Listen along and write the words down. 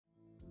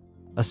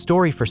a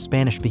story for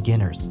Spanish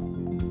beginners.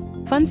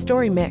 Fun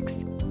story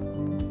mix.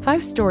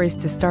 5 stories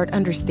to start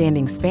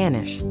understanding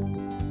Spanish.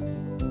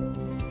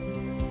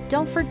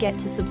 Don't forget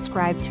to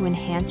subscribe to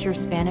enhance your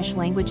Spanish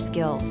language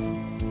skills.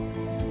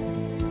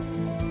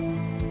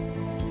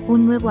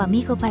 Un nuevo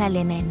amigo para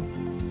Lemon.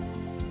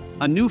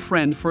 A new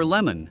friend for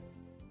Lemon.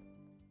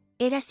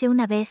 Érase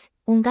una vez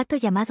un gato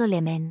llamado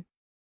Lemon.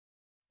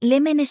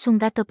 Lemon es un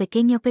gato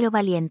pequeño pero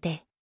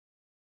valiente.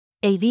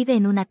 Él vive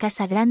en una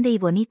casa grande y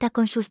bonita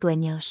con sus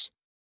dueños.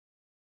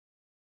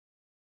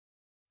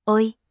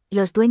 Hoy,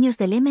 los dueños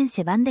de Lemon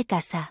se van de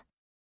casa.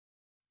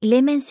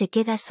 Lemon se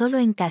queda solo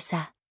en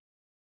casa.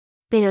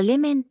 Pero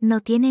Lemon no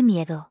tiene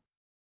miedo.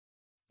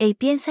 Él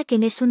piensa que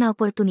es una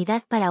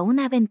oportunidad para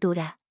una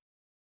aventura.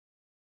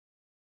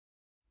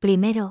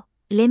 Primero,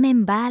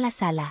 Lemon va a la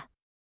sala.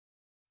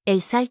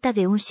 Él salta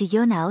de un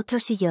sillón a otro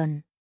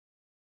sillón.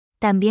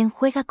 También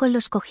juega con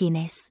los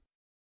cojines.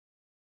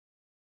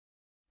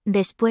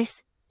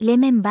 Después,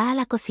 Lemon va a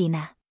la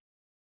cocina.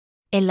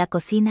 En la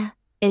cocina,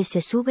 él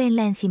se sube en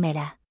la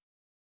encimera.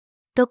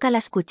 Toca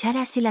las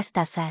cucharas y las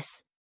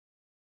tazas.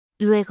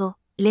 Luego,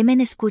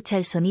 Lemon escucha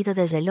el sonido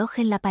del reloj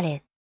en la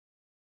pared.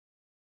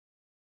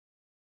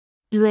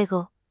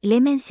 Luego,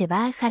 Lemon se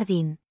va al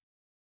jardín.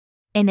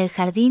 En el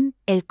jardín,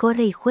 él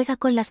corre y juega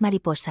con las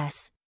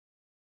mariposas.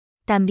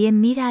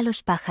 También mira a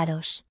los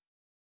pájaros.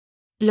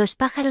 Los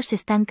pájaros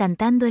están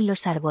cantando en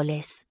los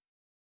árboles.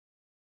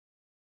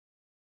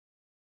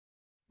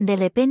 De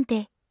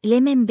repente,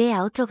 Lemon ve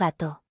a otro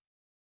gato.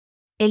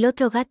 El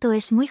otro gato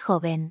es muy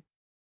joven.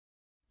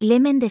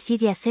 Lemon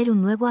decide hacer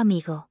un nuevo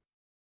amigo.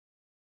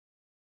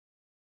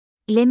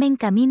 Lemon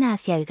camina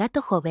hacia el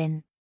gato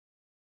joven.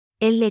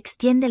 Él le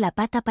extiende la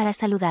pata para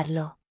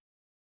saludarlo.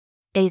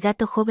 El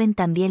gato joven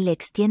también le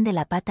extiende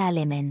la pata a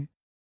Lemon.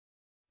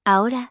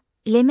 Ahora,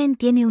 Lemon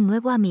tiene un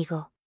nuevo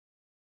amigo.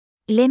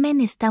 Lemon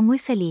está muy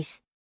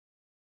feliz.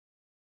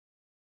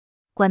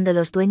 Cuando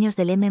los dueños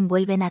de Lemon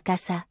vuelven a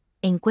casa,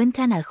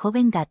 encuentran al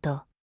joven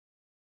gato.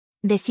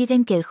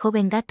 Deciden que el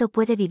joven gato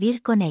puede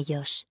vivir con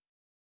ellos.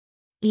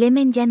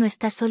 Lemon ya no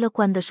está solo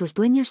cuando sus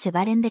dueños se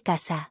varen de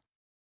casa.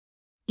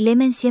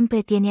 Lemon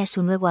siempre tiene a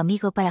su nuevo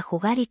amigo para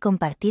jugar y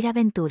compartir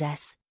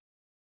aventuras.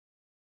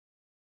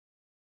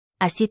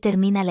 Así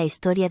termina la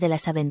historia de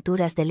las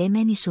aventuras de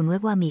Lemon y su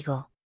nuevo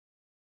amigo.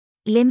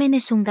 Lemon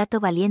es un gato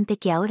valiente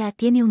que ahora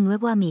tiene un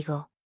nuevo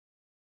amigo.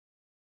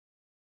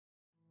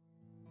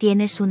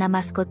 ¿Tienes una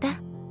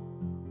mascota?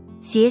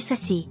 Si es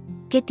así,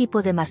 ¿qué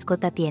tipo de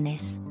mascota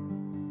tienes?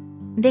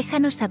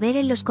 Déjanos saber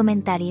en los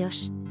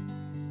comentarios.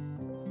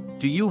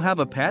 Do you have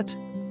a pet?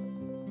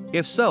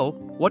 If so,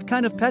 what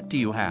kind of pet do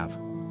you have?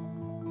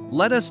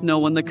 Let us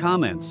know in the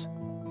comments.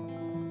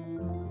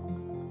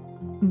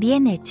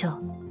 Bien hecho.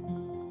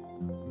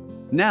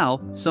 Now,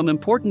 some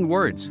important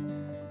words.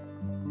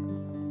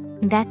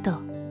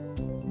 Gato.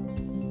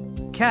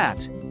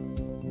 Cat.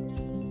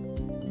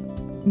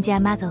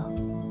 Llamado.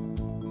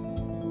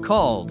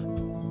 Called.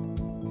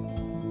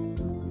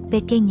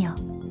 Pequeño.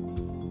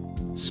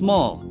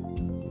 Small.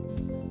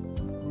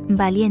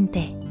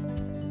 Valiente.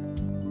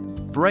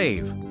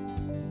 Brave.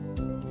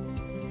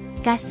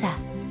 Casa.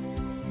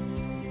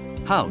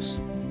 House.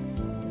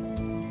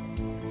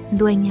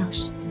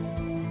 Dueños.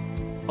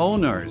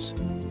 Owners.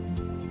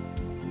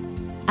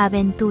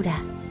 Aventura.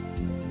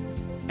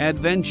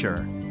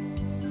 Adventure.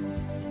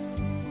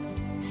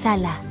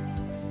 Sala.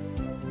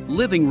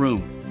 Living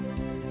room.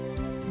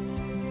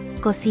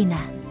 Cocina.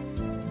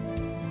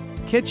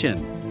 Kitchen.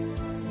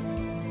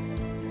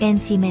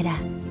 Encimera.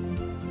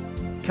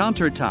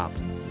 Countertop.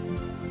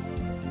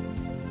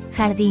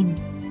 Jardín.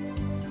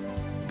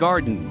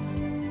 Garden.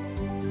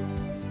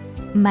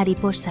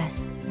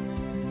 Mariposas.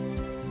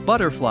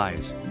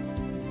 Butterflies.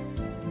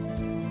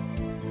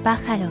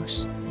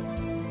 Pájaros.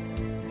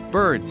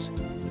 Birds.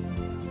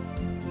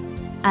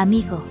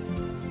 Amigo.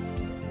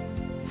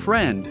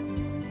 Friend.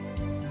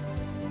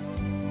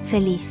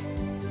 Feliz.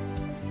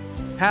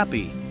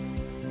 Happy.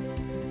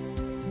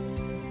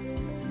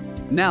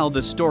 Now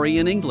the story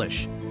in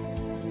English.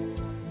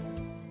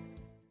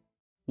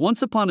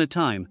 Once upon a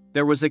time,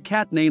 there was a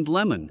cat named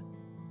Lemon.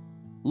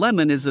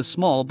 Lemon is a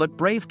small but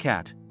brave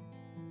cat.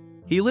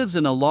 He lives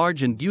in a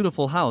large and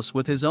beautiful house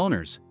with his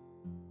owners.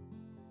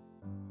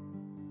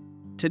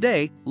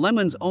 Today,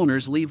 Lemon's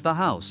owners leave the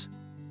house.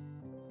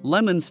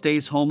 Lemon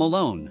stays home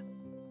alone.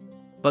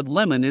 But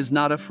Lemon is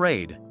not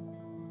afraid.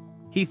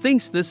 He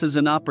thinks this is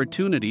an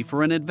opportunity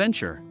for an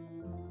adventure.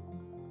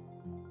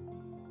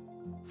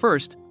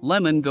 First,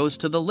 Lemon goes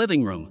to the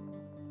living room.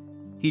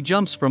 He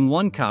jumps from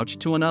one couch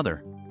to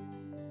another.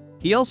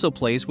 He also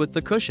plays with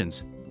the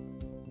cushions.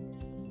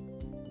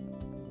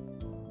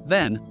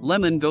 Then,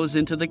 Lemon goes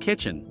into the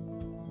kitchen.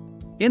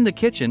 In the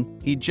kitchen,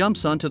 he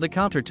jumps onto the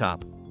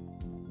countertop.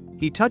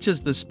 He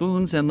touches the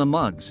spoons and the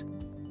mugs.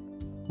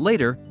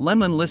 Later,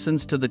 Lemon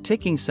listens to the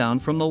ticking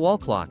sound from the wall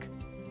clock.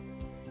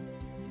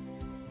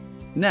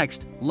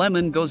 Next,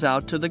 Lemon goes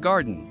out to the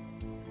garden.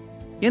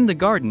 In the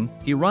garden,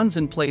 he runs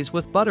and plays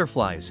with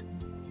butterflies.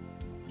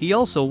 He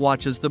also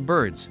watches the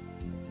birds.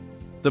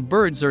 The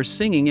birds are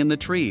singing in the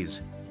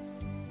trees.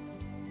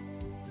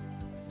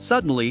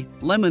 Suddenly,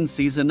 Lemon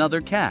sees another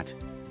cat.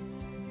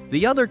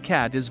 The other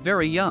cat is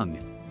very young.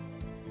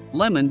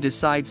 Lemon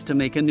decides to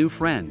make a new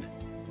friend.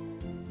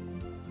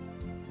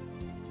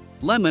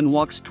 Lemon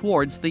walks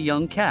towards the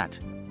young cat.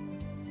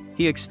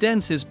 He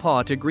extends his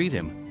paw to greet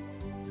him.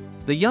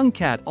 The young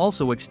cat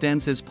also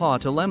extends his paw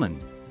to Lemon.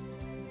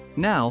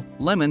 Now,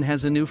 Lemon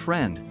has a new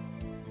friend.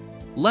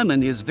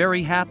 Lemon is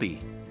very happy.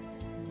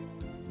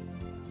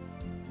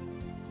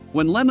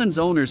 When Lemon's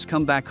owners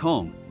come back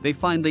home, they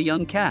find the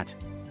young cat.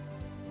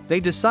 They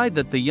decide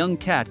that the young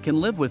cat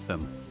can live with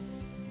them.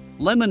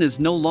 Lemon is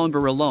no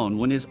longer alone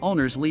when his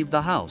owners leave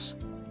the house.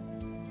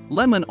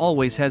 Lemon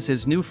always has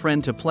his new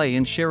friend to play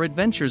and share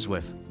adventures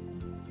with.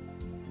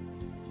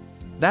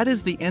 That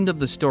is the end of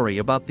the story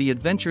about the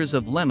adventures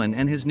of Lemon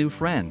and his new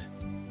friend.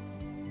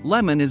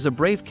 Lemon is a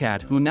brave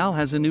cat who now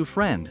has a new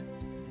friend.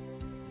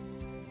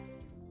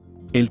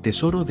 El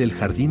tesoro del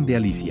jardín de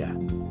Alicia.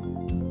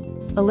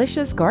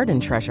 Alicia's garden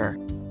treasure.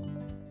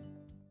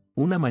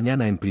 Una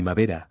mañana en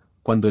primavera,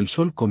 cuando el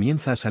sol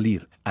comienza a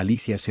salir,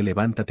 Alicia se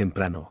levanta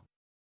temprano.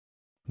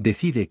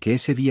 Decide que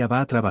ese día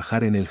va a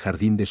trabajar en el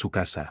jardín de su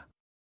casa.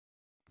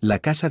 La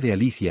casa de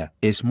Alicia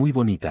es muy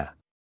bonita.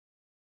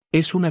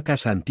 Es una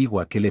casa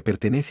antigua que le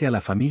pertenece a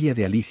la familia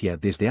de Alicia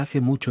desde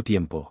hace mucho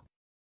tiempo.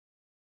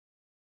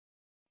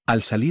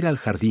 Al salir al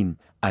jardín,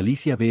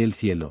 Alicia ve el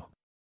cielo.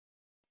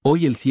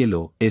 Hoy el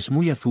cielo es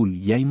muy azul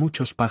y hay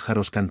muchos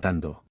pájaros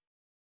cantando.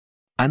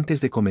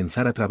 Antes de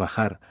comenzar a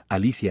trabajar,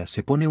 Alicia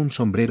se pone un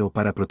sombrero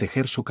para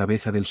proteger su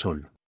cabeza del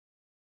sol.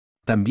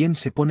 También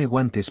se pone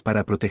guantes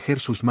para proteger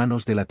sus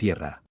manos de la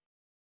tierra.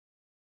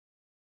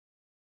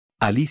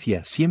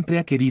 Alicia siempre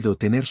ha querido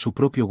tener su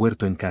propio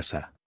huerto en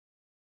casa.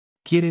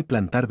 Quiere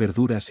plantar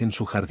verduras en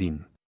su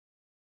jardín.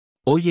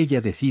 Hoy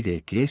ella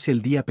decide que es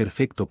el día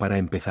perfecto para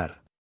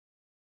empezar.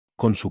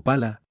 Con su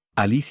pala,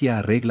 Alicia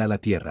arregla la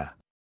tierra.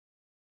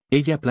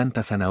 Ella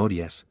planta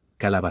zanahorias,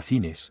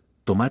 calabacines,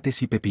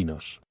 tomates y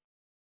pepinos.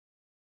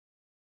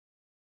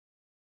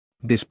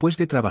 Después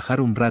de trabajar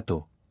un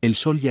rato, el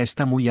sol ya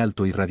está muy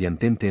alto y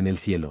radiante en el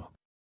cielo.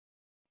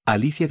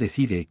 Alicia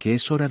decide que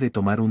es hora de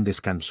tomar un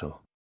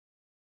descanso.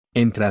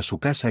 Entra a su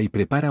casa y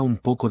prepara un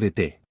poco de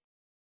té.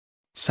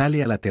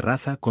 Sale a la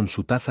terraza con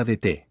su taza de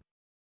té.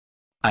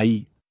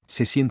 Ahí,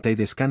 se sienta y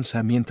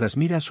descansa mientras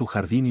mira su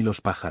jardín y los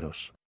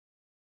pájaros.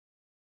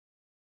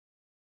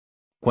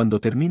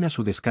 Cuando termina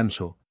su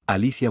descanso,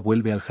 Alicia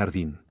vuelve al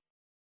jardín.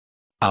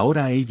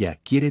 Ahora ella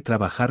quiere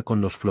trabajar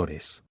con las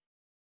flores.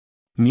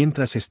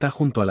 Mientras está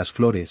junto a las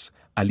flores,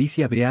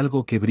 Alicia ve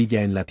algo que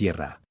brilla en la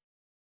tierra.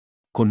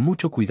 Con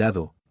mucho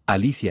cuidado,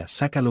 Alicia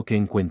saca lo que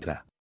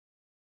encuentra.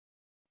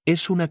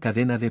 Es una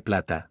cadena de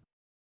plata.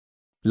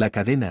 La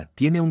cadena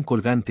tiene un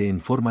colgante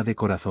en forma de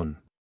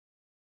corazón.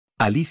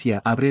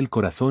 Alicia abre el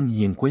corazón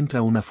y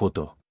encuentra una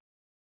foto.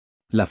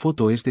 La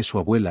foto es de su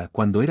abuela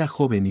cuando era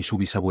joven y su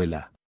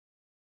bisabuela.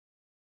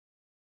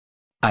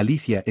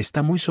 Alicia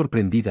está muy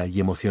sorprendida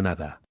y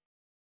emocionada.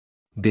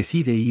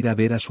 Decide ir a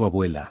ver a su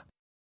abuela.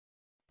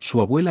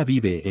 Su abuela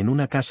vive en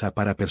una casa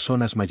para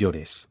personas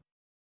mayores.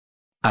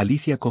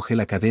 Alicia coge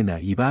la cadena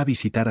y va a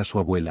visitar a su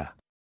abuela.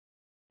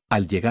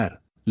 Al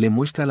llegar, le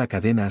muestra la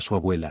cadena a su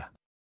abuela.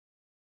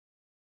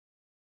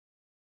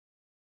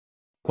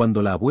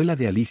 Cuando la abuela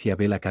de Alicia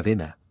ve la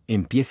cadena,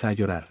 empieza a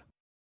llorar.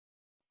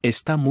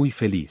 Está muy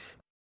feliz.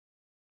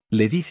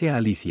 Le dice a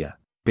Alicia,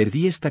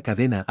 perdí esta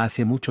cadena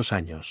hace muchos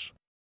años.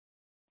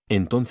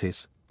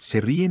 Entonces,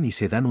 se ríen y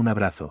se dan un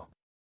abrazo.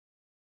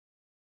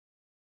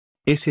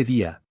 Ese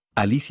día,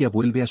 Alicia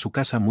vuelve a su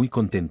casa muy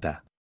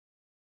contenta.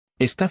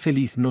 Está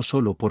feliz no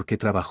solo porque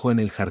trabajó en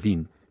el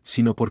jardín,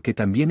 sino porque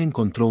también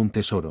encontró un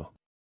tesoro.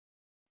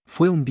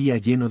 Fue un día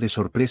lleno de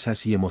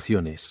sorpresas y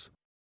emociones.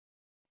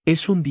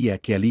 Es un día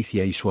que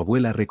Alicia y su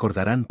abuela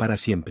recordarán para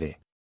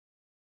siempre.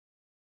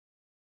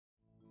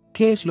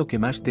 ¿Qué es lo que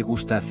más te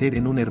gusta hacer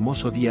en un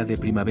hermoso día de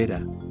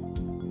primavera?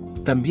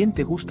 ¿También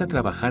te gusta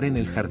trabajar en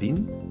el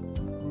jardín?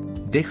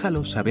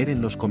 Déjalo saber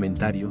en los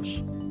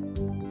comentarios.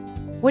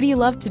 What do you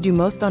love to do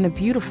most on a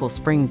beautiful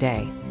spring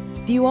day?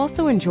 Do you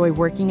also enjoy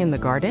working in the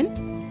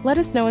garden? Let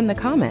us know in the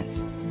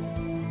comments.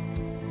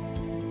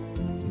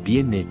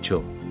 Bien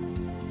hecho.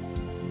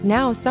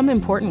 Now, some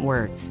important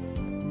words.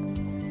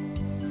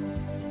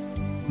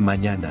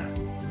 Mañana.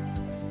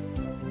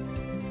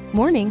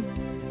 Morning,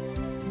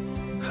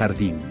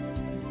 Jardín.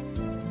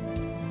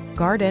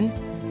 garden,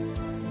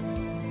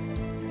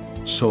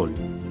 Sol.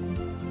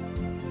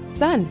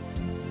 sun,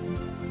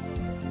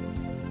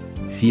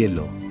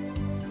 Cielo.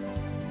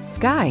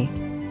 sky,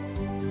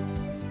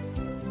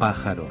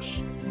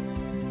 Pájaros.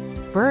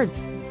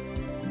 birds,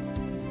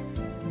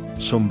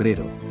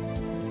 Sombrero.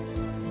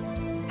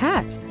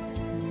 hat,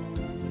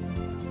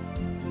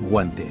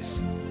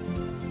 Guantes.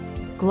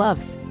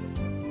 gloves,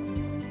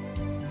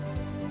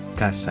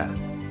 Casa.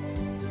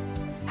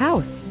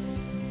 house,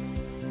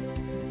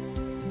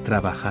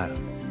 Trabajar.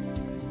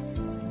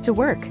 to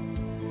work,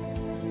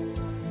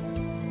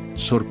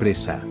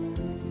 Sorpresa.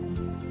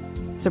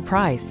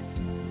 surprise,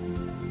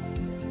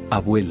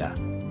 Abuela.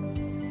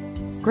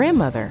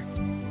 grandmother,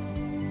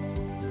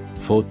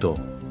 Foto.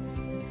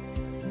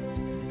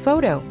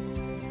 Photo.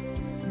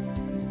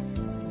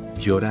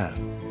 Llorar.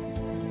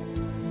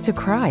 To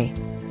cry.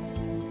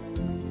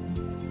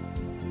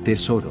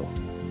 Tesoro.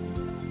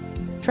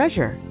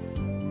 Treasure.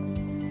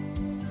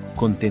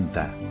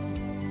 Contenta.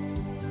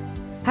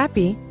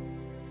 Happy.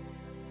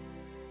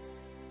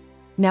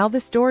 Now the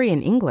story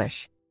in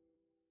English.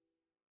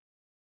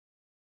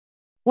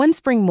 One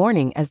spring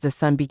morning as the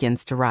sun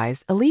begins to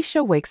rise,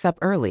 Alicia wakes up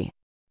early.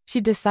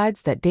 She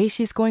decides that day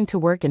she's going to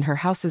work in her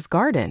house's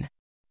garden.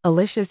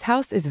 Alicia's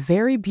house is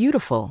very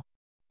beautiful.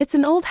 It's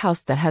an old house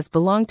that has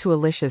belonged to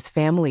Alicia's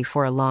family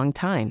for a long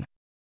time.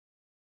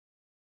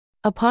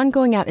 Upon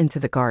going out into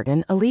the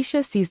garden,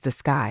 Alicia sees the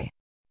sky.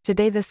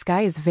 Today the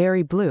sky is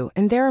very blue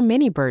and there are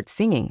many birds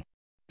singing.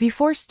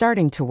 Before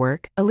starting to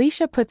work,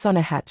 Alicia puts on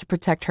a hat to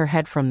protect her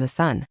head from the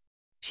sun.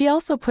 She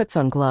also puts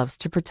on gloves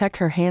to protect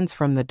her hands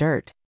from the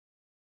dirt.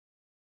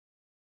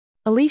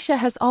 Alicia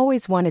has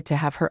always wanted to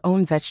have her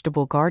own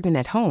vegetable garden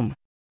at home.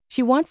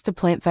 She wants to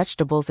plant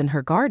vegetables in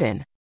her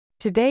garden.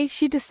 Today,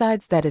 she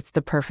decides that it's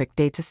the perfect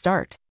day to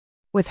start.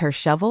 With her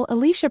shovel,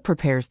 Alicia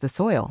prepares the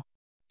soil.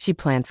 She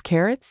plants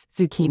carrots,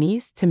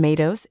 zucchinis,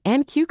 tomatoes,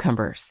 and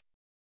cucumbers.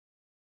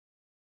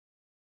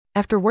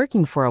 After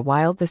working for a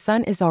while, the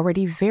sun is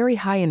already very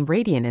high and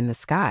radiant in the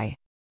sky.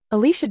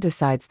 Alicia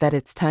decides that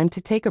it's time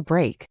to take a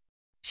break.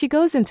 She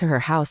goes into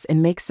her house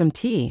and makes some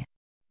tea.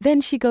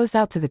 Then she goes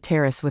out to the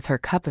terrace with her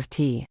cup of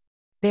tea.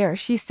 There,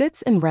 she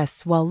sits and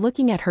rests while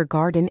looking at her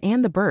garden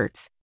and the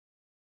birds.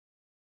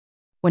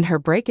 When her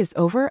break is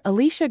over,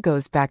 Alicia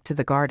goes back to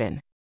the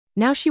garden.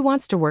 Now she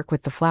wants to work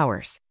with the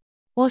flowers.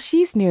 While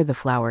she's near the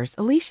flowers,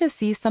 Alicia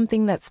sees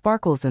something that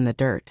sparkles in the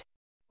dirt.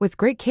 With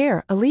great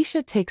care,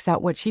 Alicia takes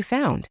out what she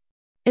found.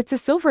 It's a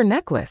silver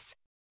necklace.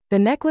 The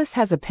necklace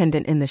has a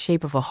pendant in the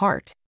shape of a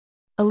heart.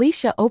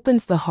 Alicia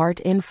opens the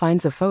heart and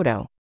finds a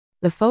photo.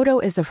 The photo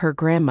is of her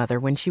grandmother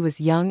when she was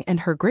young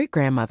and her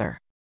great-grandmother.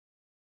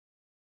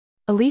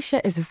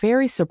 Alicia is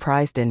very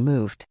surprised and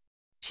moved.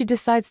 She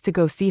decides to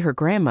go see her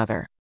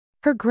grandmother.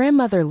 Her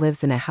grandmother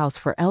lives in a house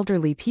for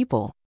elderly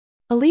people.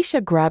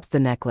 Alicia grabs the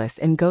necklace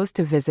and goes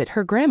to visit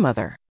her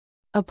grandmother.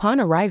 Upon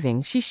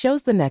arriving, she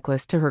shows the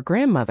necklace to her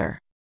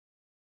grandmother.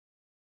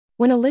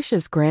 When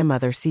Alicia's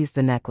grandmother sees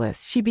the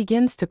necklace, she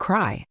begins to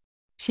cry.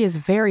 She is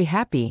very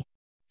happy.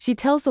 She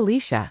tells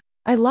Alicia,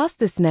 "I lost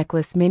this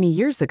necklace many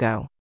years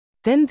ago."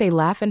 Then they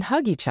laugh and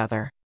hug each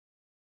other.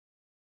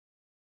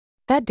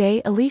 That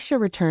day, Alicia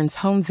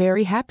returns home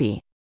very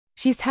happy.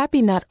 She's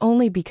happy not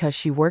only because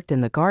she worked in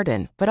the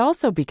garden, but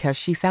also because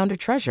she found a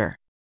treasure.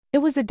 It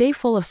was a day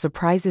full of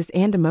surprises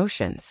and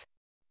emotions.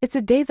 It's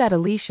a day that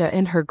Alicia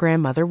and her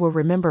grandmother will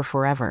remember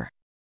forever.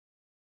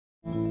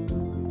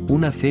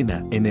 Una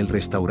cena en el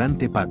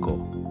Restaurante Paco.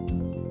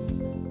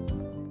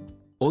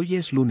 Hoy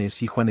es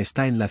lunes y Juan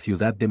está en la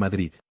ciudad de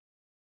Madrid.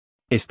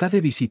 Está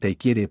de visita y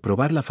quiere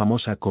probar la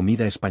famosa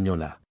comida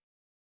española.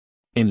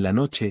 En la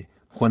noche,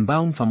 Juan va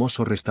a un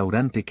famoso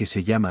restaurante que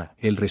se llama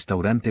el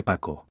Restaurante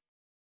Paco.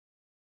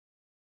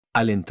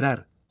 Al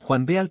entrar,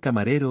 Juan ve al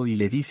camarero y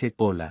le dice: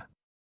 «Hola.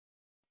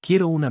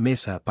 Quiero una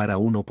mesa para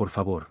uno, por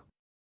favor».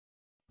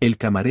 El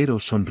camarero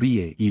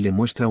sonríe y le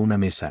muestra una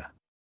mesa.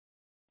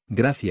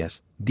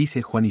 «Gracias»,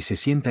 dice Juan y se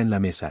sienta en la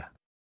mesa.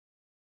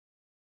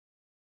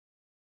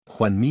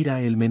 Juan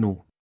mira el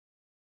menú.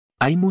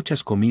 Hay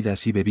muchas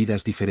comidas y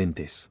bebidas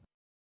diferentes.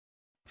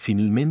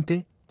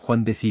 Finalmente,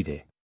 Juan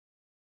decide.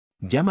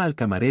 Llama al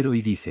camarero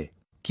y dice: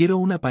 «Quiero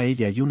una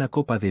paella y una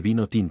copa de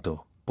vino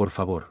tinto, por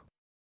favor».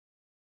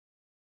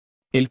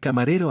 El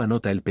camarero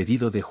anota el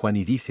pedido de Juan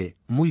y dice: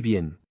 «Muy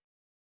bien.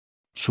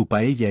 Su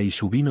paella y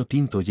su vino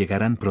tinto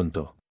llegarán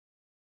pronto».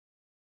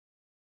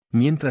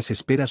 Mientras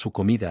espera su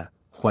comida,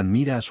 Juan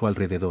mira a su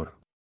alrededor.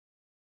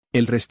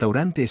 El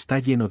restaurante está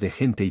lleno de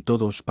gente y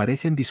todos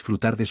parecen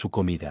disfrutar de su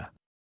comida.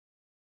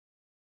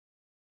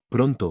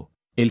 Pronto,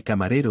 el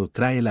camarero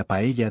trae la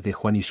paella de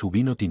Juan y su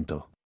vino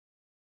tinto.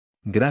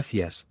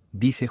 «Gracias»,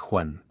 dice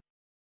Juan.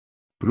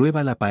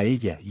 Prueba la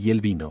paella y el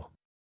vino.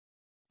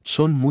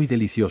 Son muy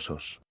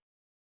deliciosos.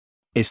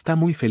 Está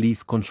muy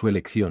feliz con su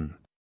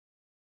elección.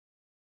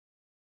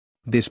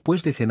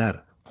 Después de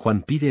cenar,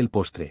 Juan pide el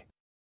postre.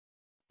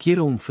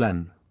 «Quiero un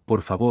flan,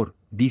 por favor»,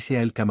 dice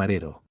al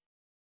camarero.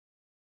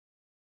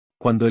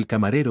 Cuando el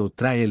camarero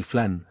trae el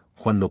flan,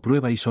 Juan lo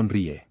prueba y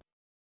sonríe.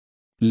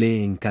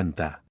 Le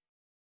encanta.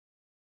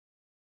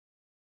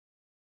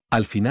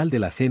 Al final de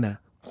la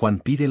cena, Juan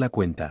pide la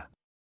cuenta.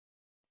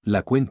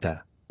 «La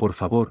cuenta, por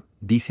favor»,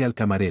 dice al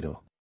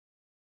camarero.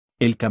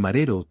 El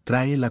camarero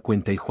trae la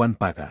cuenta y Juan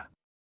paga.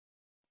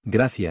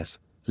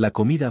 «Gracias, la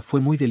comida fue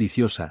muy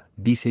deliciosa»,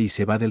 dice y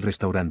se va del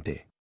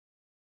restaurante.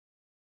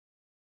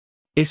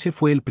 Ese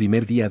fue el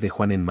primer día de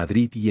Juan en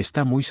Madrid y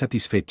está muy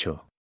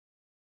satisfecho.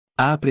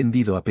 Ha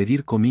aprendido a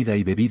pedir comida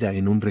y bebida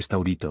en un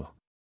restaurito.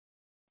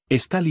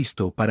 Está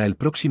listo para el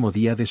próximo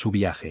día de su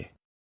viaje.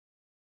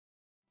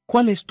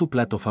 ¿Cuál es tu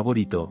plato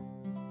favorito?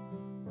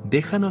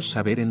 Déjanos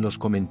saber en los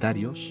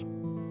comentarios.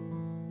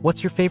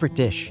 What's your favorite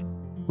dish?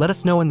 Let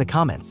us know in the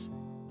comments.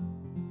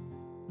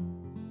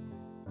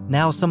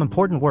 Now some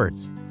important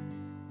words.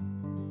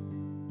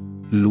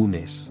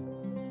 Lunes.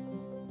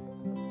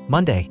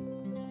 Monday.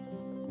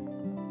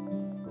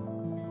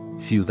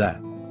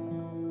 Ciudad.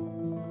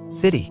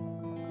 City.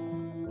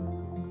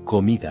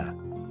 Comida.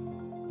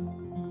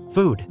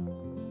 Food.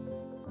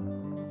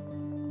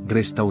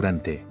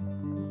 Restaurante.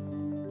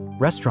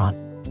 Restaurant.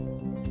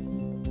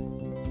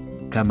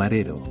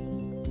 Camarero.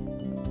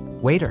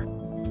 Waiter.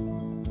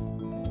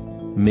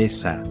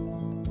 Mesa.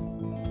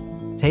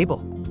 Table.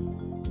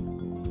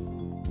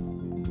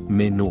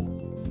 Menú.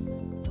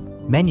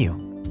 Menu.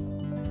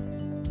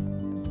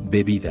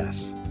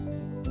 Bebidas.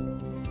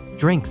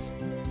 Drinks.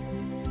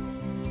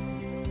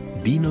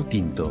 Vino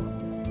tinto.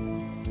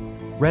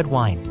 Red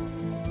wine.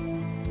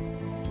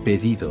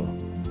 Pedido.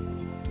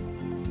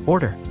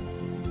 Order.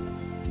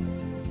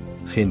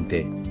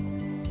 Gente.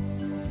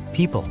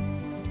 People.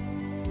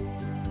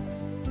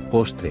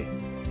 Postre.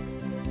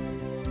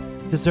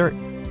 Dessert.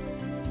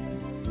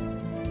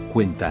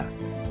 Cuenta.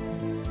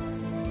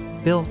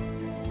 Bill.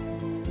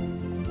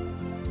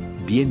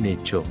 Bien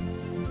hecho.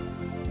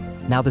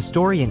 Now the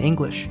story in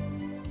English.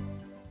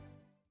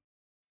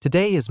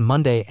 Today is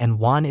Monday and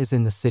Juan is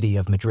in the city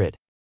of Madrid.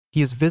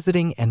 He is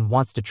visiting and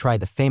wants to try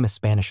the famous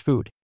Spanish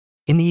food.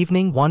 In the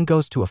evening, Juan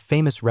goes to a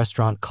famous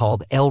restaurant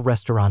called El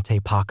Restaurante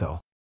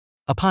Paco.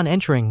 Upon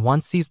entering, Juan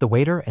sees the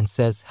waiter and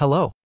says,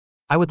 "Hello.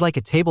 I would like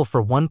a table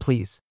for one,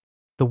 please."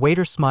 The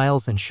waiter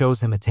smiles and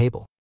shows him a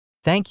table.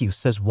 "Thank you,"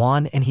 says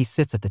Juan, and he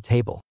sits at the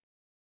table.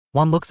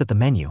 Juan looks at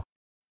the menu.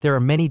 There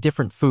are many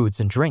different foods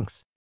and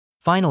drinks.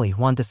 Finally,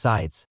 Juan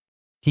decides.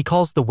 He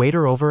calls the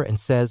waiter over and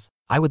says,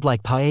 "I would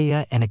like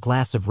paella and a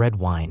glass of red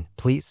wine,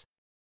 please."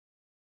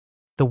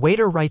 The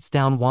waiter writes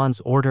down Juan's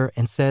order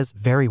and says,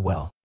 "Very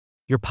well.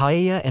 Your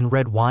paella and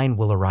red wine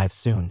will arrive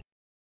soon."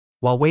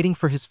 While waiting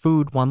for his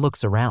food, Juan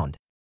looks around.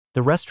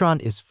 The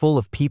restaurant is full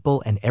of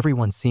people and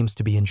everyone seems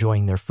to be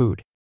enjoying their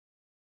food.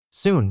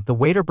 Soon, the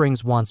waiter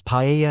brings Juan's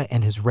paella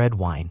and his red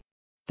wine.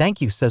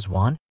 "Thank you," says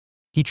Juan.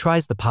 He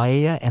tries the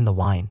paella and the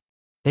wine.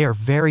 They are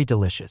very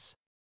delicious.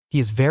 He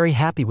is very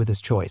happy with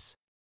his choice.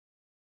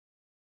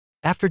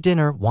 After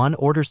dinner, Juan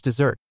orders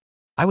dessert.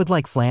 "I would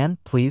like flan,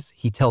 please,"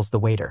 he tells the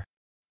waiter.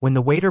 When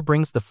the waiter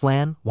brings the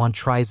flan, Juan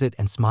tries it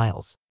and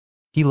smiles.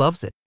 He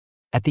loves it.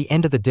 At the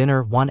end of the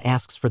dinner, Juan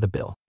asks for the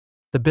bill.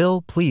 "The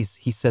bill, please,"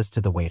 he says to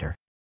the waiter.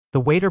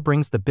 The waiter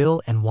brings the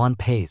bill and Juan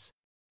pays.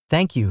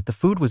 "Thank you, the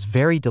food was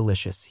very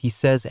delicious," he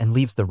says and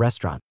leaves the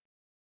restaurant.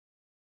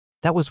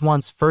 That was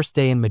Juan's first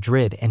day in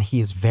Madrid and he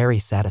is very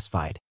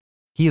satisfied.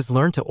 He has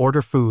learned to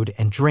order food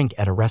and drink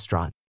at a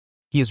restaurant.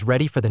 He is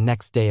ready for the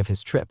next day of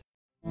his trip.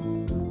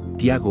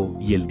 Tiago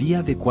y el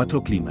día de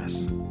 4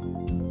 climas.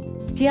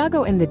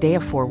 Tiago in the day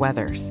of 4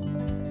 weathers.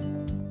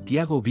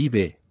 Tiago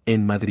vive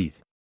en Madrid.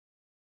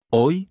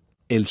 Hoy,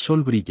 el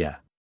sol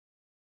brilla.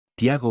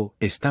 Tiago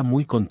está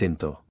muy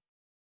contento.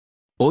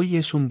 Hoy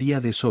es un día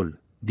de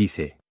sol,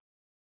 dice.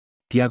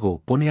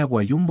 Tiago pone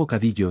agua y un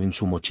bocadillo en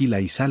su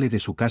mochila y sale de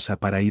su casa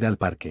para ir al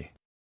parque.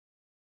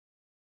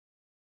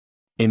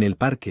 En el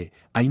parque,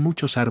 hay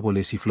muchos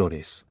árboles y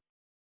flores.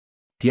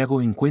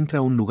 Tiago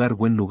encuentra un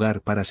buen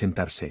lugar para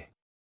sentarse.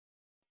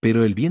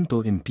 Pero el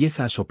viento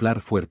empieza a soplar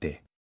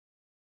fuerte.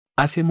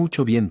 Hace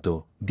mucho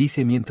viento,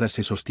 dice mientras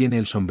se sostiene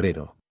el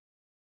sombrero.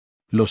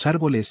 Los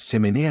árboles se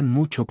menean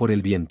mucho por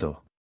el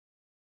viento.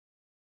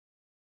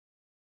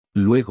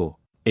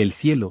 Luego, el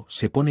cielo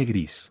se pone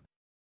gris.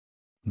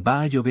 ¿Va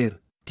a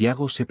llover?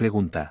 Tiago se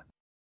pregunta.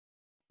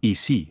 Y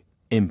sí,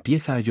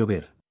 empieza a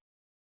llover.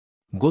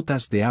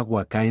 Gotas de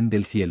agua caen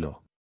del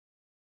cielo.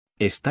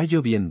 ¿Está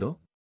lloviendo?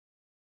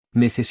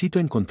 Necesito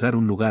encontrar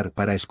un lugar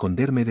para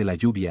esconderme de la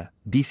lluvia,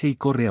 dice y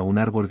corre a un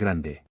árbol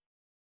grande.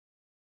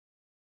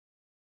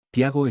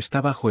 Tiago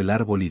está bajo el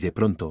árbol y de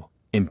pronto,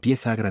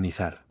 empieza a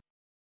granizar.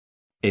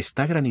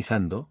 ¿Está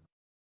granizando?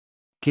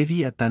 ¡Qué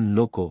día tan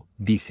loco!,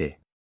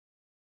 dice.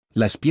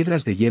 Las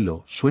piedras de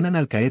hielo suenan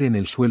al caer en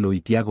el suelo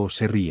y Tiago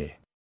se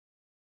ríe.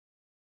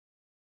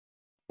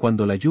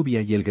 Cuando la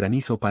lluvia y el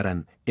granizo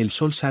paran, el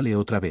sol sale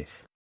otra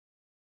vez.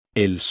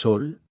 ¿El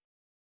sol?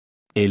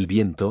 ¿El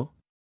viento?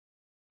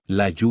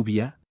 ¿La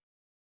lluvia?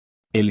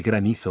 ¿El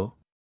granizo?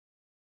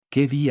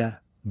 ¡Qué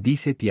día!,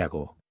 dice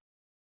Tiago.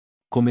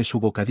 Come su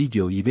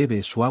bocadillo y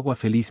bebe su agua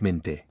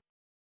felizmente.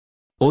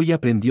 Hoy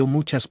aprendió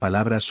muchas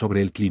palabras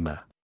sobre el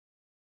clima.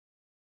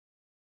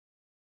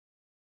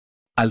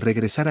 Al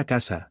regresar a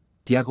casa,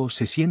 Tiago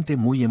se siente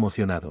muy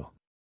emocionado.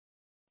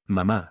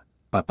 Mamá,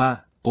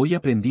 papá, hoy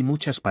aprendí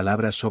muchas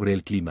palabras sobre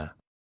el clima.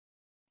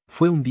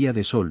 Fue un día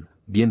de sol,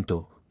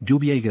 viento,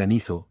 lluvia y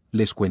granizo,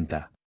 les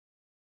cuenta.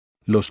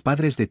 Los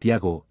padres de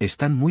Tiago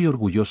están muy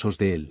orgullosos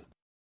de él.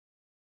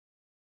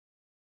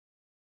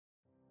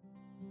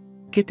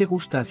 ¿Qué te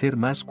gusta hacer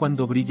más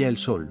cuando brilla el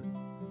sol?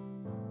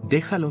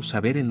 Déjalo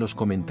saber en los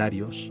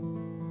comentarios.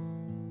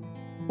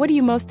 What do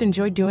you most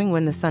enjoy doing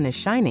when the sun is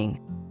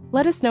shining?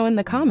 Let us know in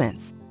the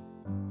comments.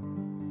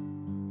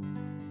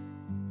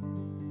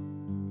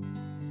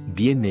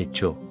 Bien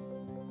hecho.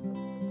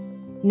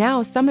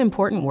 Now some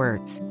important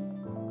words.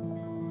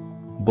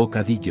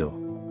 Bocadillo.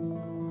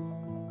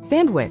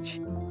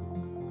 Sandwich.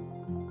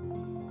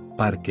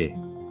 Parque.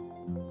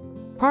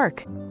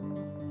 Park.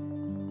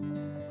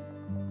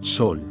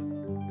 Sol.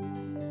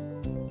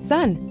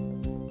 Sun,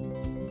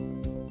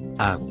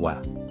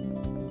 agua,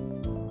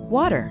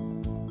 water,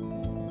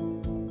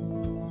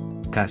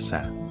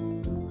 casa,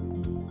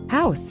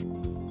 house,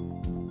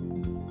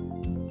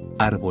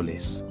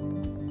 árboles,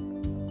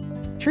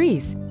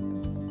 trees,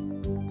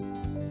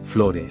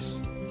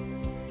 flores,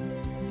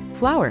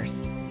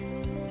 flowers,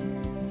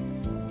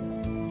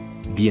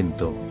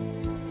 viento,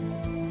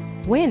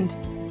 wind,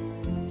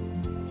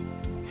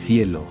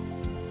 cielo,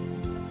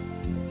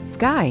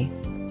 sky,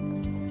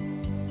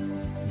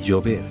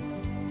 llover,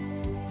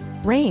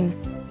 rain,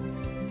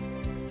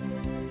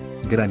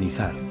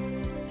 granizar,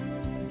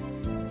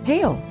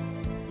 hail,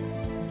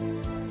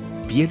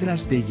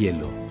 piedras de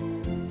hielo,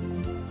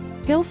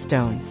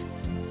 hailstones,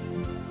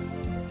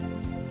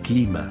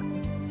 clima,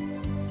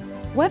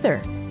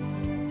 weather,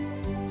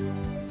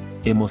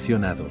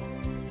 emocionado,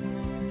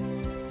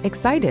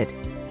 excited,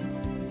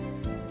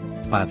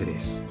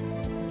 padres,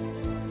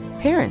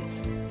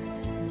 parents.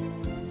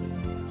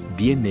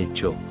 bien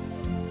hecho,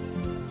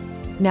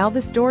 Now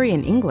the story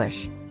in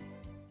English.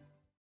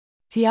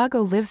 Tiago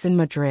lives in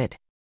Madrid.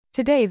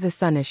 Today the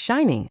sun is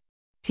shining.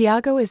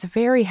 Tiago is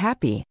very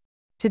happy.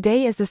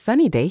 Today is a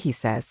sunny day, he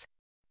says.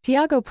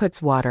 Tiago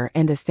puts water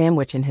and a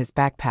sandwich in his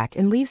backpack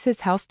and leaves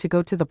his house to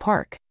go to the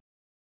park.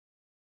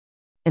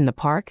 In the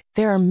park,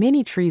 there are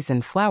many trees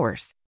and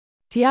flowers.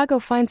 Tiago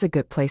finds a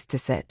good place to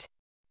sit.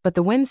 But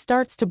the wind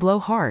starts to blow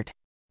hard.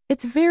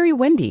 It's very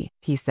windy,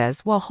 he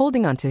says while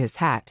holding onto his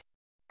hat.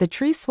 The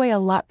trees sway a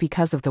lot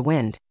because of the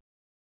wind.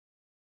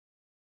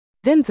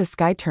 Then the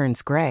sky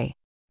turns gray.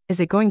 Is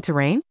it going to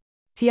rain?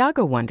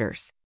 Tiago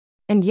wonders.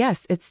 And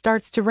yes, it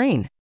starts to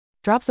rain.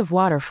 Drops of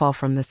water fall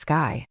from the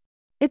sky.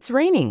 It's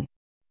raining.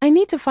 I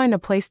need to find a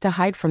place to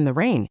hide from the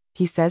rain,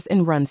 he says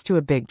and runs to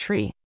a big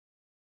tree.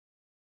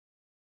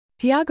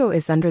 Tiago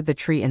is under the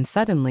tree and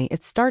suddenly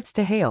it starts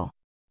to hail.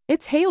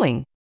 It's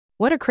hailing.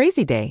 What a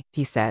crazy day,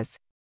 he says.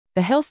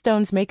 The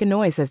hailstones make a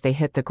noise as they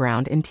hit the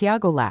ground and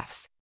Tiago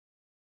laughs.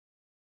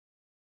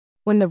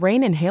 When the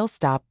rain and hail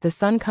stop, the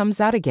sun comes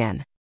out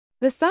again.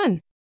 The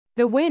sun,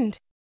 the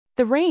wind,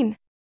 the rain,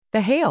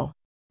 the hail.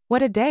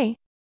 What a day,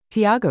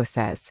 Tiago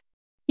says.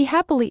 He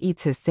happily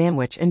eats his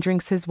sandwich and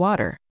drinks his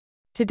water.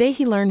 Today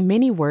he learned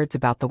many words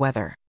about the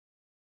weather.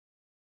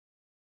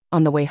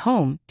 On the way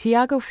home,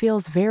 Tiago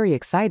feels very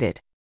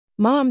excited.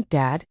 Mom,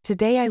 Dad,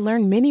 today I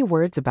learned many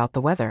words about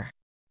the weather.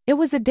 It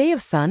was a day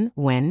of sun,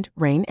 wind,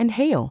 rain, and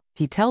hail,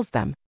 he tells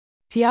them.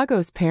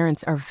 Tiago's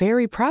parents are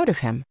very proud of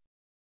him.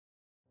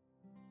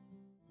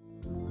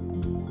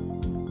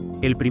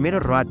 El primero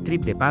road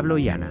trip de Pablo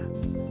y Ana.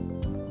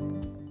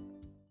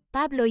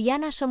 Pablo y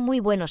Ana son muy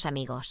buenos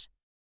amigos.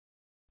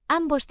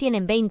 Ambos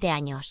tienen 20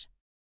 años.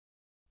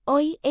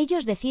 Hoy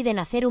ellos deciden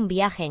hacer un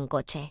viaje en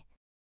coche.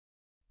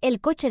 El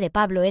coche de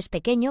Pablo es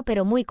pequeño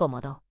pero muy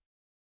cómodo.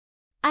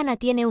 Ana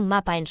tiene un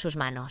mapa en sus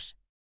manos.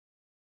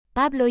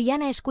 Pablo y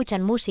Ana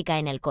escuchan música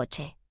en el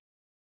coche.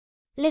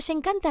 Les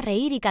encanta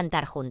reír y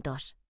cantar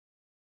juntos.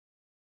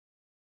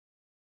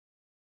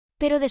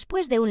 Pero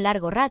después de un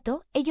largo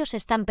rato, ellos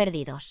están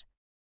perdidos.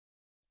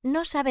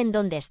 No saben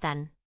dónde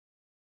están.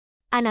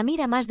 Ana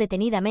mira más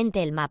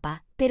detenidamente el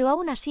mapa, pero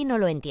aún así no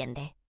lo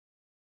entiende.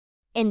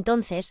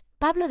 Entonces,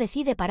 Pablo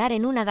decide parar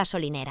en una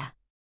gasolinera.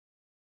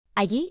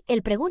 Allí,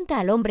 él pregunta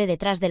al hombre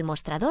detrás del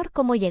mostrador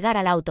cómo llegar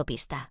a la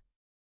autopista.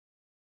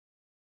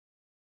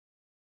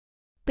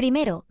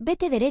 Primero,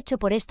 vete derecho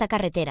por esta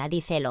carretera,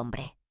 dice el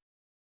hombre.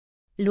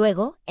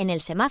 Luego, en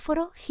el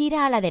semáforo,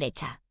 gira a la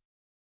derecha.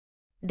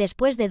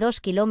 Después de 2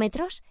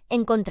 kilómetros,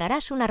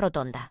 encontrarás una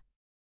rotonda.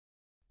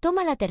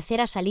 Toma la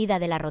tercera salida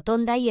de la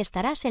rotonda y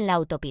estarás en la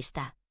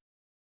autopista.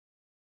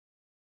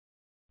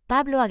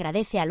 Pablo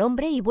agradece al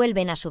hombre y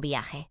vuelven a su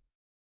viaje.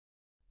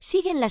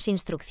 Siguen las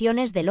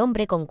instrucciones del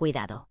hombre con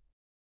cuidado.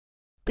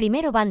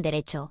 Primero van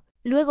derecho,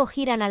 luego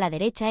giran a la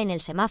derecha en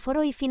el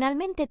semáforo y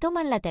finalmente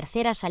toman la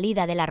tercera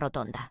salida de la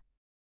rotonda.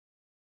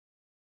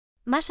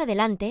 Más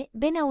adelante,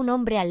 ven a un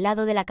hombre al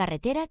lado de la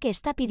carretera que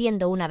está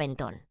pidiendo un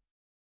aventón.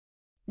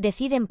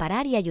 Deciden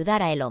parar y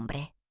ayudar a el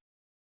hombre.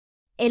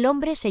 El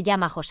hombre se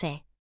llama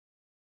José.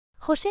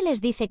 José les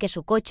dice que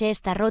su coche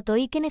está roto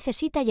y que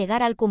necesita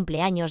llegar al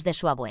cumpleaños de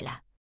su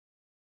abuela.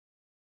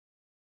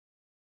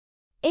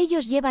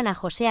 Ellos llevan a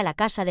José a la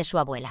casa de su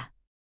abuela.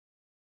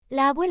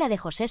 La abuela de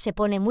José se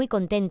pone muy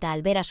contenta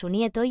al ver a su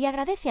nieto y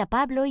agradece a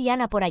Pablo y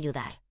Ana por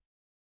ayudar.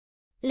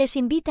 Les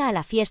invita a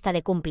la fiesta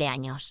de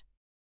cumpleaños.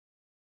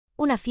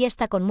 Una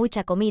fiesta con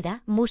mucha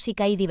comida,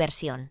 música y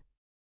diversión.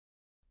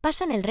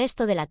 Pasan el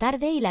resto de la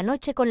tarde y la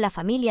noche con la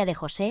familia de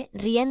José,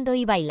 riendo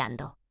y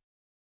bailando.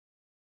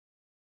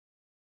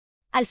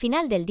 Al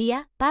final del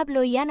día,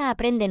 Pablo y Ana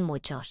aprenden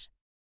muchos.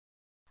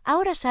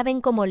 Ahora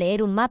saben cómo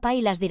leer un mapa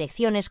y las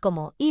direcciones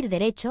como ir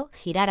derecho,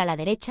 girar a la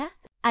derecha,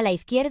 a la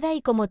izquierda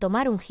y cómo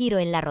tomar un giro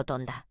en la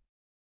rotonda.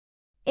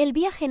 El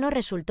viaje no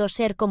resultó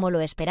ser como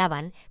lo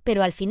esperaban,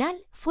 pero al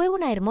final fue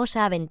una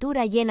hermosa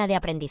aventura llena de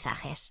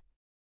aprendizajes.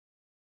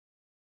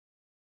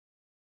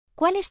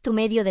 ¿Cuál es tu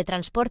medio de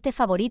transporte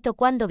favorito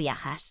cuando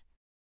viajas?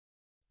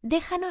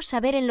 Déjanos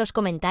saber en los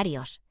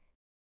comentarios.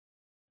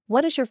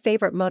 What is your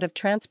favorite mode of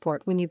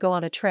transport when you go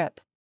on a trip?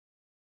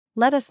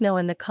 Let us know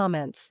in the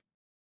comments.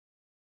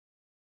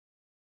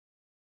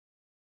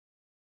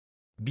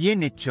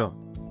 Bien hecho.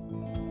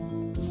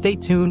 Stay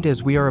tuned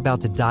as we are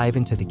about to dive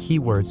into the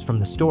keywords from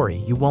the story.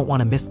 You won't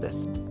want to miss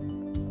this.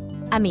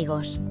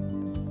 Amigos.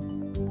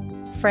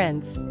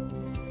 Friends.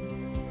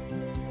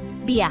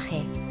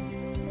 Viaje.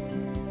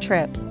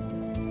 Trip.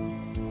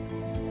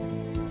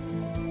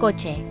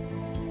 Coche.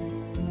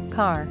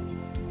 Car.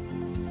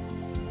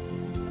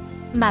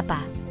 Mapa.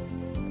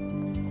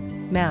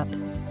 Map.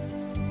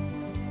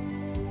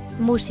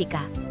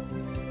 Música.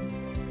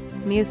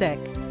 Music.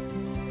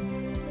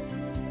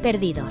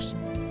 Perdidos.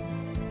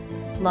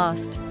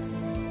 Lost.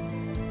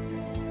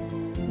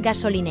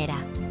 Gasolinera.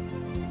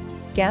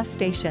 Gas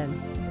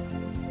station.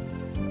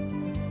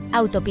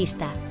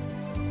 Autopista.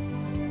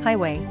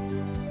 Highway.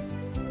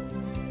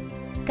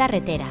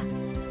 Carretera.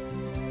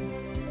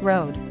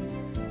 Road.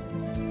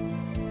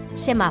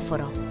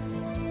 Semáforo.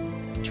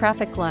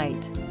 Traffic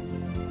light.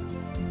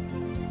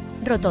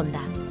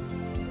 Rotonda.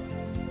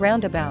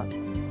 Roundabout.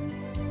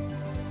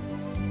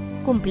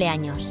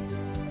 Cumpleaños.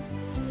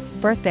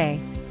 Birthday.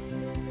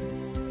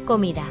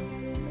 Comida.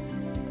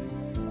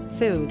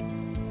 Food.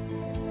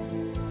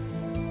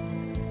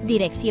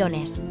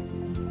 Direcciones.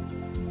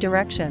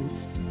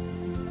 Directions.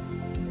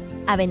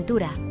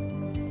 Aventura.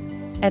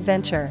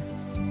 Adventure.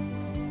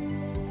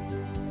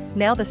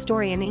 Now the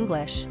story in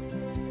English.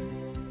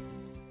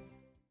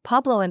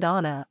 Pablo and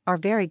Ana are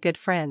very good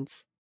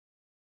friends.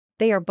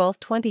 They are both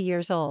 20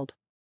 years old.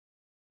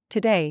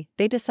 Today,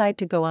 they decide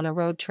to go on a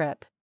road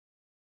trip.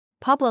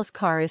 Pablo's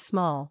car is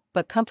small,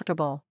 but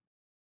comfortable.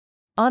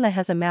 Ana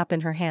has a map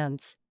in her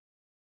hands.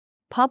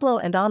 Pablo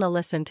and Ana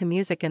listen to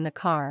music in the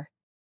car.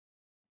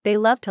 They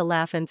love to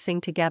laugh and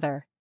sing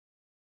together.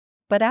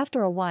 But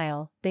after a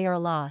while, they are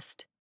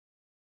lost.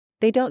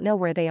 They don't know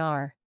where they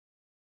are.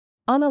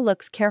 Ana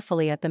looks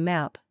carefully at the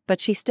map, but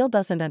she still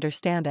doesn't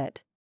understand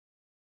it.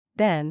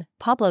 Then,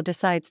 Pablo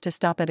decides to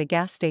stop at a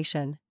gas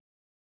station.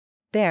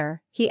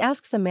 There, he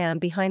asks the man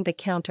behind the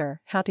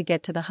counter how to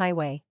get to the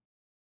highway.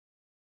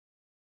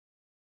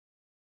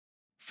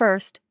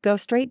 First, go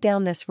straight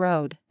down this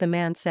road, the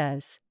man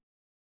says.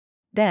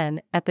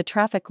 Then, at the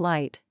traffic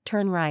light,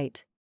 turn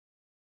right.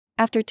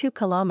 After 2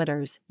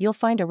 kilometers, you'll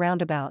find a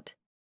roundabout.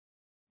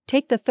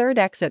 Take the third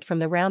exit from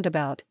the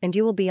roundabout and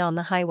you will be on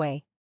the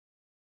highway.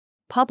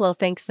 Pablo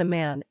thanks the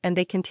man and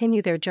they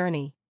continue their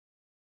journey.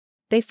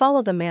 They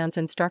follow the man's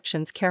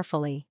instructions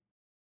carefully.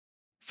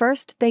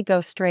 First they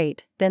go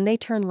straight, then they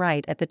turn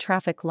right at the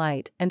traffic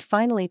light and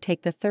finally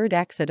take the third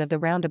exit of the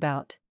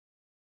roundabout.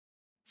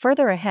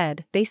 Further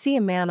ahead, they see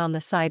a man on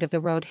the side of the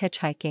road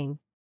hitchhiking.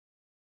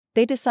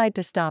 They decide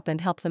to stop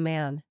and help the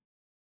man.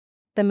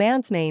 The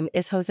man's name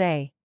is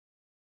Jose.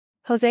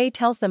 Jose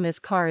tells them his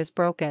car is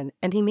broken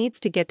and he needs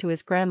to get to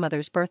his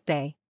grandmother's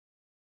birthday.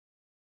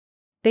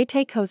 They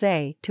take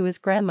Jose to his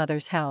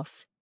grandmother's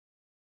house.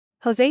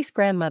 Jose's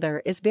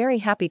grandmother is very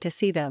happy to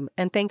see them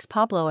and thanks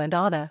Pablo and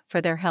Ana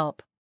for their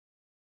help.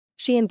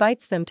 She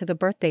invites them to the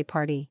birthday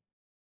party.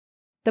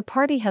 The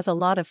party has a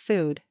lot of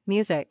food,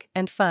 music,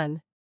 and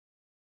fun.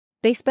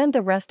 They spend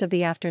the rest of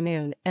the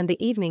afternoon and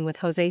the evening with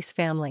Jose's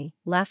family,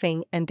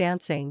 laughing and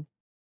dancing.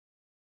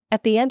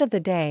 At the end of the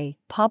day,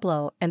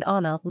 Pablo and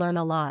Ana learn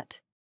a lot.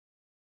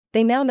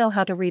 They now know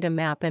how to read a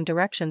map and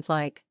directions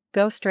like,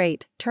 go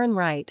straight, turn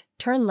right,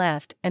 turn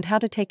left, and how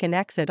to take an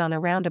exit on a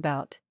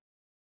roundabout.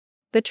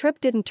 The trip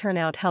didn't turn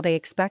out how they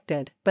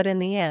expected, but in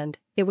the end,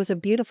 it was a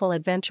beautiful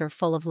adventure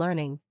full of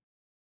learning.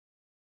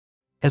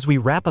 As we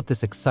wrap up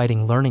this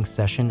exciting learning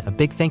session, a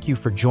big thank you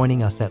for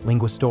joining us at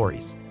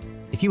LinguaStories.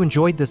 If you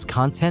enjoyed this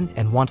content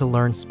and want to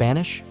learn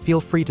Spanish, feel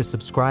free to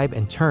subscribe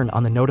and turn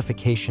on the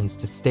notifications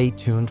to stay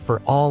tuned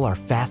for all our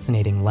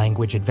fascinating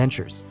language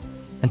adventures.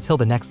 Until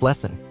the next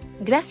lesson.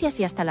 Gracias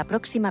y hasta la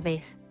próxima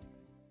vez.